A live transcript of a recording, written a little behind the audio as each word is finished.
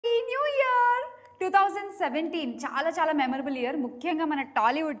2017 చాలా చాలా memorable year. ముఖ్యంగా మన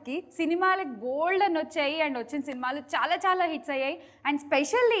టాలీవుడ్కి సినిమాలకు బోల్డ్ అని వచ్చాయి అండ్ వచ్చిన సినిమాలు చాలా చాలా హిట్స్ అయ్యాయి. అండ్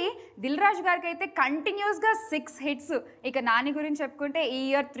స్పెషల్లీ దిల్ రాజు గారికి అయితే కంటిన్యూస్గా 6 హిట్స్. ఇక నాని గురించి చెప్పుకుంటే ఈ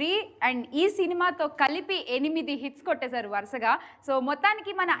ఇయర్ 3 అండ్ ఈ సినిమాతో కలిపి 8 హిట్స్ కొట్టేశారు వరుసగా. సో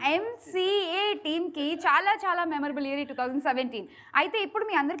మొత్తానికి మన MCA టీమ్కి చాలా చాలా మెమరబుల్ ఇయర్ 2017. అయితే ఇప్పుడు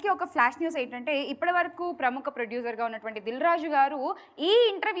మీ అందరికీ ఒక ఫ్లాష్ న్యూస్ ఏంటంటే, ఇప్పటి వరకు ప్రముఖ ప్రొడ్యూసర్గా ఉన్నటువంటి దిల్ రాజు గారు ఈ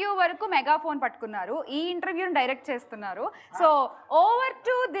ఇంటర్వ్యూ వరకు మెగాఫోన్ పట్టుకున్నారు, ఈ ఇంటర్వ్యూని డైరెక్ట్ చేస్తున్నారు. So over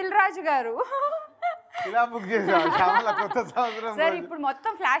to Dil Raju గారు. సార్ ఇప్పుడు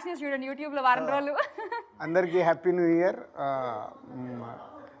మొత్తం ఫ్లాష్ న్యూస్ చూడండి యూట్యూబ్ లో వారం రోజులు. అందరికీ హ్యాపీ న్యూ ఇయర్.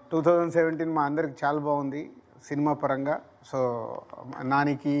 2017 మా అందరికి చాలా బాగుంది సినిమా పరంగా. సో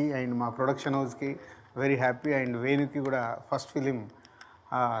నానికి అండ్ మా ప్రొడక్షన్ హౌస్కి వెరీ హ్యాపీ. అండ్ వేణుకి కూడా ఫస్ట్ ఫిలిం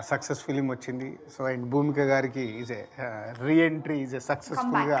సక్సెస్ ఫిలిం వచ్చింది. సో అండ్ భూమిక గారికి is a reentry, is a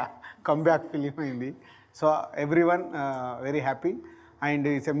సక్సెస్ఫుల్గా కమ్బ్యాక్ ఫిలిం అయింది. So every one very happy. And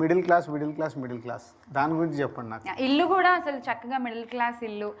it's a middle class. దాని గురించి చెప్పండి నాకు. ఇల్లు కూడా అసలు చక్కగా మిడిల్ క్లాస్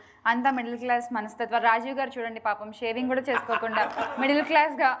ఇల్లు, అంతా మిడిల్ క్లాస్ మనస్తత్వం. రాజీవ్ గారు చూడండి పాపం షేవింగ్ కూడా చేసుకోకుండా మిడిల్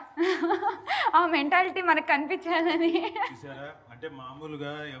క్లాస్గా ఆ మెంటాలిటీ మనకు కనిపించాలని. అంటే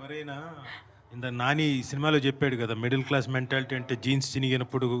మామూలుగా ఎవరైనా ఇంత నాని సినిమాలో చెప్పాడు కదా, మిడిల్ క్లాస్ మెంటాలిటీ అంటే జీన్స్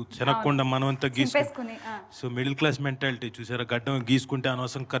చినిగినప్పుడు చెనక్కుండా మనం అంతా గీసుకుని. సో మిడిల్ క్లాస్ మెంటాలిటీ చూసారా, గడ్డం గీసుకుంటే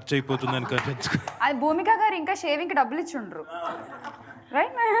అనవసరం ఖర్చు అయిపోతుందని కనిపించుకో. అది భూమిక గారు ఇంకా షేవింగ్కి డబ్బులు ఇచ్చిండ్రు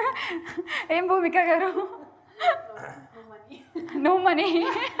రైట్. ఏం భూమిక గారు, నో మనీ.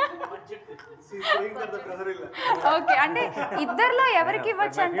 ఓకే, అంటే ఇద్దరిలో ఎవరికి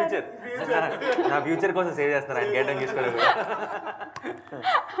ఇవ్వచ్చు అంటారు? నా ఫ్యూచర్ కోసం సేవ్ చేస్తాను.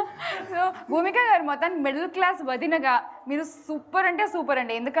 భూమిక గారు మొత్తానికి మిడిల్ క్లాస్ వదినగా మీరు సూపర్ అంటే సూపర్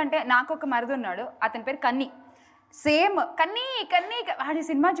అండి. ఎందుకంటే నాకు ఒక మరిది ఉన్నాడు, అతని పేరు కన్నీ. సేమ్ కన్నీ వాడి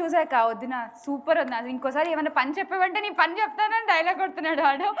సినిమా చూసాక వద్దున సూపర్ వద్దు, ఇంకోసారి ఏమైనా పని చెప్పేవంటే నీ పని చెప్తానని డైలాగ్ కొడుతున్నాడు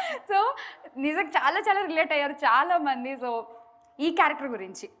వాడు. సో నిజంగా చాలా చాలా రిలేట్ అయ్యారు చాలా మంది. సో ఈ క్యారెక్టర్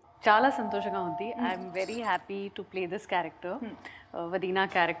గురించి చాలా సంతోషంగా ఉంది. I'm very happy to play this character. వదీనా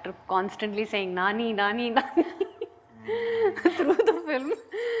character constantly saying Nani Nani Nani through the film.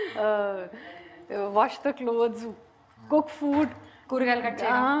 Wash the clothes, cook food, కూరగాయలు కట్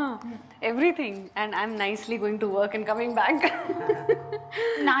చేయడం, everything. And I'm nicely going to work and coming back.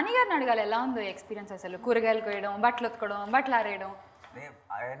 Nani గారిని అడగాలి ఎలా ఉందో ఎక్స్పీరియన్స్ అసలు, కూరగాయలు కోయడం, బట్టలు ఉతకడం, బట్టలు ఆరేయడం.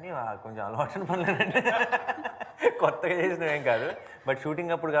 అవన్నీ కొంచెం అలవాటు పనులేనండి, కొత్తగా చేసినవి ఏం కాదు. బట్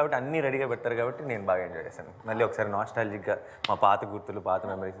షూటింగ్ అప్పుడు కాబట్టి అన్నీ రెడీగా పెడతారు కాబట్టి నేను బాగా ఎంజాయ్ చేశాను. మళ్ళీ ఒకసారి నాస్టాలజిక్గా మా పాత గుర్తులు, పాత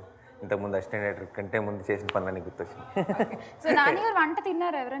మెమరీస్, ఇంతకుముందు అసిస్టెంట్ డైరెక్టర్ కంటే ముందు చేసిన పనులన్నీ గుర్తొచ్చింది. సో నాని గారు వంట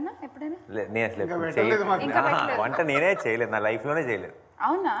తిన్నారా ఎవరైనా ఎప్పుడైనా? నేను అసలు వంట నేనే చేయలేదు, నా లైఫ్లోనే చేయలేదు.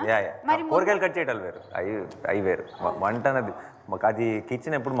 అవునా? కూరగాయలు కట్ చేయటాలు వేరు, అవి వేరు. వంట అన్నది మాకు అది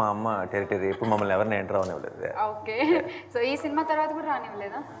కిచెన్ ఎప్పుడు మా అమ్మ టెరిటరీ, ఎప్పుడు మమ్మల్ని ఎవరిని ఎంటర్ అవనివ్వలేదు. ఓకే, సో ఈ సినిమా తర్వాత కూడా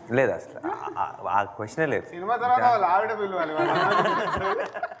రానివ్వలేదా? లేదు అసలు ఆ క్వశ్చనే లేదు. సినిమా తర్వాత